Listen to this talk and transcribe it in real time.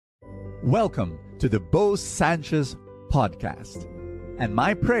Welcome to the Bo Sanchez podcast. And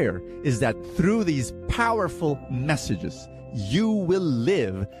my prayer is that through these powerful messages, you will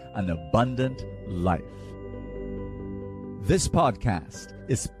live an abundant life. This podcast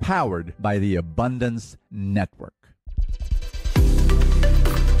is powered by the Abundance Network.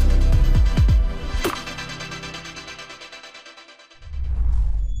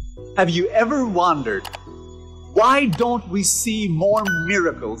 Have you ever wondered, why don't we see more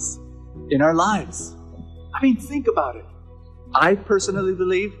miracles in our lives? I mean, think about it. I personally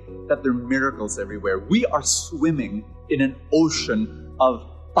believe that there are miracles everywhere. We are swimming in an ocean of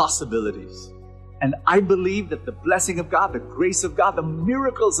possibilities. And I believe that the blessing of God, the grace of God, the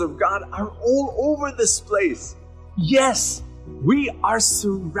miracles of God are all over this place. Yes, we are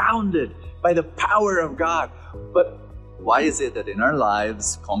surrounded by the power of God. But why is it that in our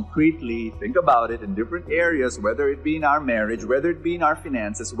lives, concretely, think about it in different areas, whether it be in our marriage, whether it be in our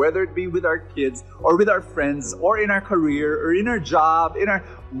finances, whether it be with our kids or with our friends or in our career or in our job,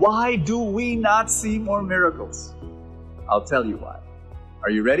 why do we not see more miracles? I'll tell you why. Are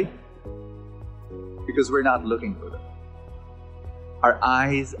you ready? Because we're not looking for them. Our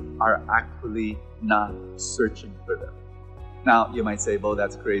eyes are actually not searching for them. Now, you might say, Bo,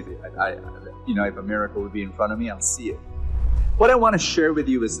 that's crazy. If a miracle would be in front of me, I'll see it. What I want to share with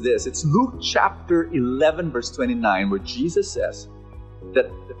you is this. It's Luke chapter 11, verse 29, where Jesus says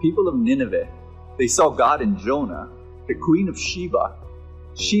that the people of Nineveh, they saw God in Jonah. The queen of Sheba,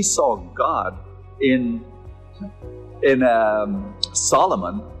 she saw God in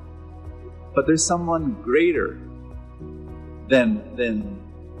Solomon. But there's someone greater than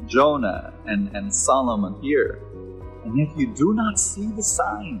Jonah and Solomon here. And yet you do not see the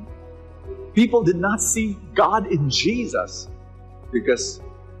sign. People did not see God in Jesus because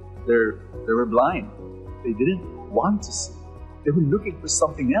they were blind. They didn't want to see. They were looking for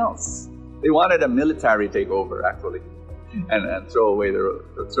something else. They wanted a military takeover, actually, and throw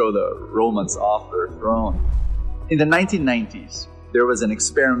the Romans off their throne. In the 1990s, there was an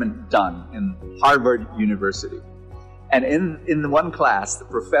experiment done in Harvard University. And in one class, the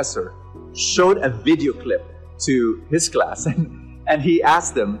professor showed a video clip to his class, and he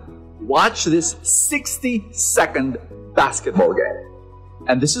asked them, watch this 60-second basketball game.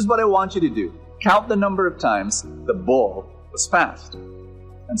 And this is what I want you to do. Count the number of times the ball was passed.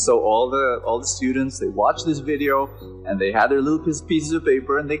 And so all the students, they watched this video, and they had their little pieces of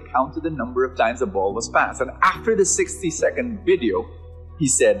paper, and they counted the number of times the ball was passed. And after the 60-second video, he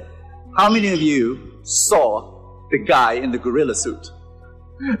said, how many of you saw the guy in the gorilla suit?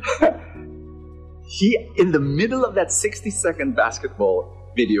 In the middle of that 60-second basketball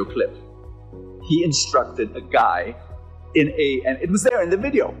video clip, he instructed a guy and it was there in the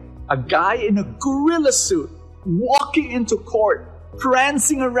video, a guy in a gorilla suit walking into court,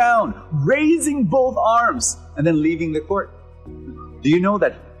 prancing around, raising both arms, and then leaving the court. Do you know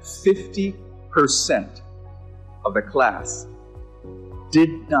that 50% of the class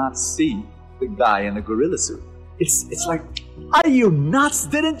did not see the guy in the gorilla suit? It's like, are you nuts?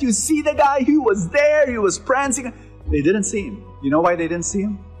 Didn't you see the guy? He was there. He was prancing. They didn't see him. You know why they didn't see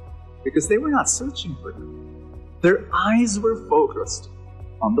him? Because they were not searching for him. Their eyes were focused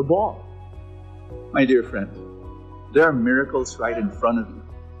on the ball. My dear friend, there are miracles right in front of you.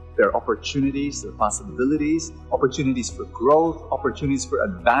 There are opportunities, there are possibilities, opportunities for growth, opportunities for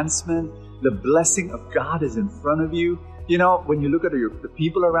advancement. The blessing of God is in front of you. You know, when you look at the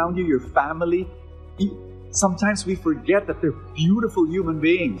people around you, your family, sometimes we forget that they're beautiful human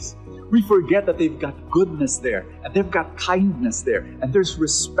beings. We forget that they've got goodness there, and they've got kindness there, and there's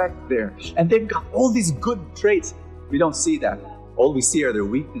respect there, and they've got all these good traits. We don't see that. All we see are their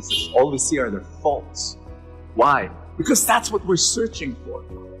weaknesses. All we see are their faults. Why? Because that's what we're searching for.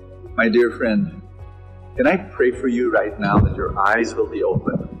 My dear friend, can I pray for you right now that your eyes will be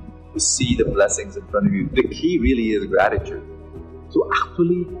open to see the blessings in front of you? The key really is gratitude. So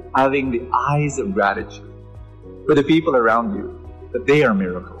actually having the eyes of gratitude for the people around you, that they are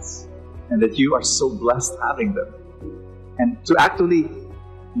miracles and that you are so blessed having them. And to actually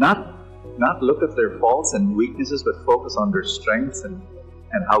not look at their faults and weaknesses, but focus on their strengths and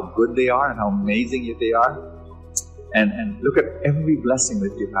how good they are and how amazing they are. And look at every blessing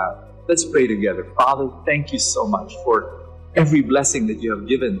that you have. Let's pray together. Father, thank you so much for every blessing that you have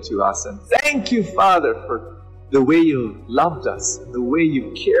given to us. And thank you, Father, for the way you loved us, the way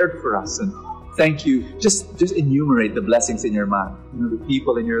you cared for us. And thank you. Just enumerate the blessings in your mind. You know, the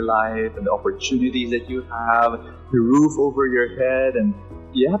people in your life and the opportunities that you have, the roof over your head, and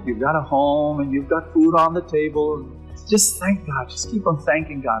you've got a home and you've got food on the table. Just thank God. Just keep on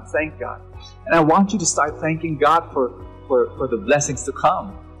thanking God. Thank God. And I want you to start thanking God for the blessings to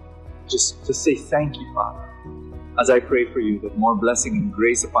come. just to say thank you, Father. As I pray for you, that more blessing and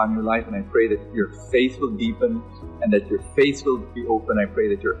grace upon your life, and I pray that your faith will deepen and that your faith will be open. I pray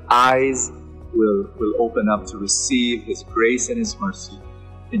that your eyes will open up to receive His grace and His mercy.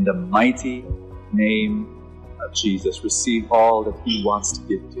 In the mighty name of Jesus, receive all that He wants to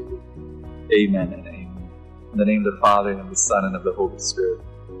give to you. Amen and amen. In the name of the Father, and of the Son, and of the Holy Spirit.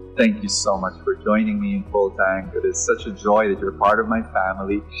 Thank you so much for joining me in Full Tank. It is such a joy that you're part of my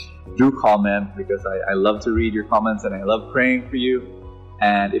family. Do comment, because I love to read your comments and I love praying for you.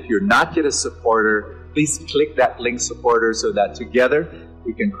 And if you're not yet a supporter, please click that link, supporter, so that together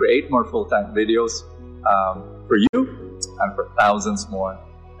we can create more Full Tank videos for you and for thousands more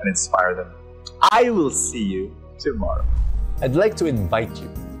and inspire them. I will see you tomorrow. I'd like to invite you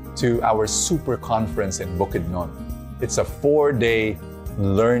to our super conference in Bukidnon. It's a 4-day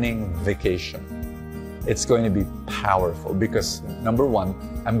learning vacation. It's going to be powerful because, number one,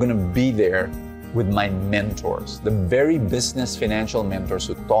 I'm going to be there with my mentors, the very business financial mentors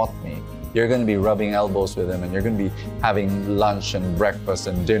who taught me. You're going to be rubbing elbows with them, and you're going to be having lunch and breakfast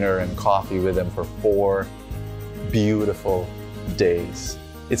and dinner and coffee with them for 4 beautiful days.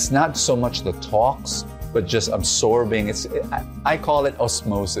 It's not so much the talks, but just absorbing. I call it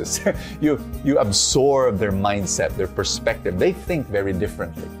osmosis. You absorb their mindset, their perspective. They think very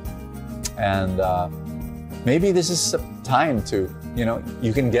differently. And maybe this is a time to,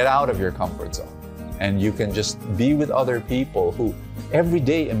 you can get out of your comfort zone and you can just be with other people who every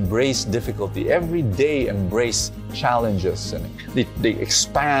day embrace difficulty, every day embrace challenges, and they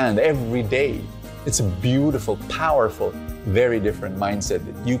expand every day. It's a beautiful, powerful, very different mindset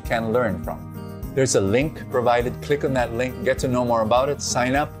that you can learn from. There's a link provided. Click on that link, get to know more about it,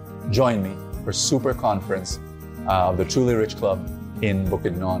 sign up, join me for Super Conference of the Truly Rich Club in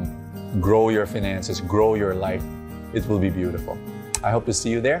Bukidnon. Grow your finances, grow your life. It will be beautiful. I hope to see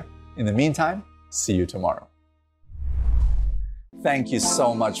you there. In the meantime, see you tomorrow. Thank you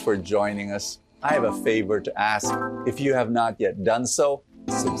so much for joining us. I have a favor to ask. If you have not yet done so,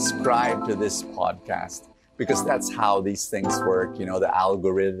 subscribe to this podcast, because that's how these things work, the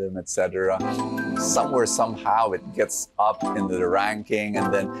algorithm, etc. Somewhere, somehow, it gets up into the ranking,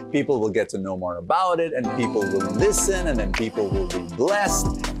 and then people will get to know more about it, and people will listen, and then people will be blessed,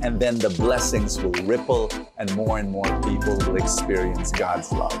 and then the blessings will ripple, and more people will experience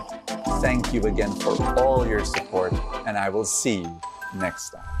God's love. Thank you again for all your support, and I will see you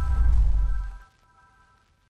next time.